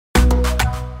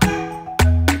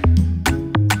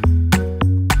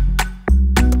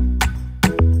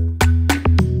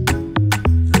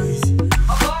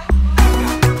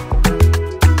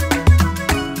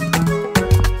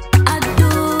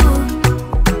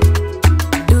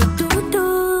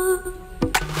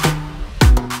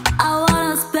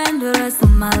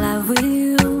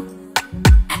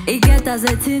does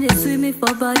it in it sweet me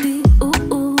for body? Ooh,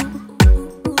 ooh.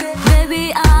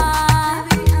 Baby, I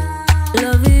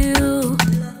love you.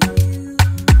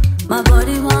 My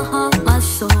body, my heart, my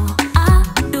soul. I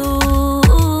do.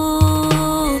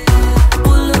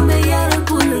 Pour le meilleur et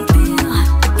pour le pire,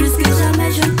 plus que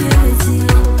jamais je te le dis.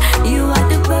 You are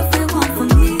the perfect one for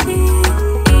me.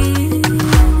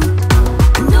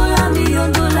 Ndolamiyo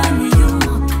Ndolamiyo,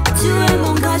 tu es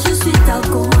mon gars, je suis ta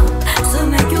go. So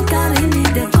make you carry me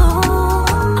the go.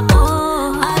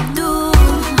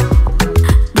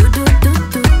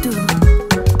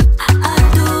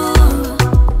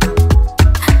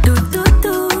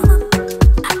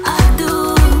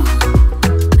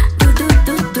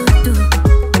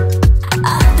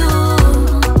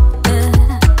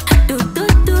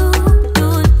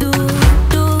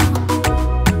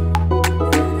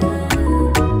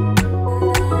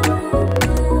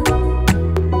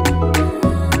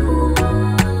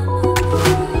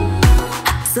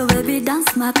 So baby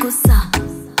dance makossa,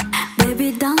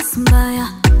 baby dance mbaya,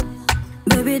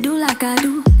 baby do like I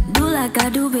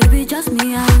do, baby just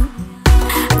me and you.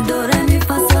 Do re mi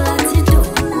fa sol la ti do.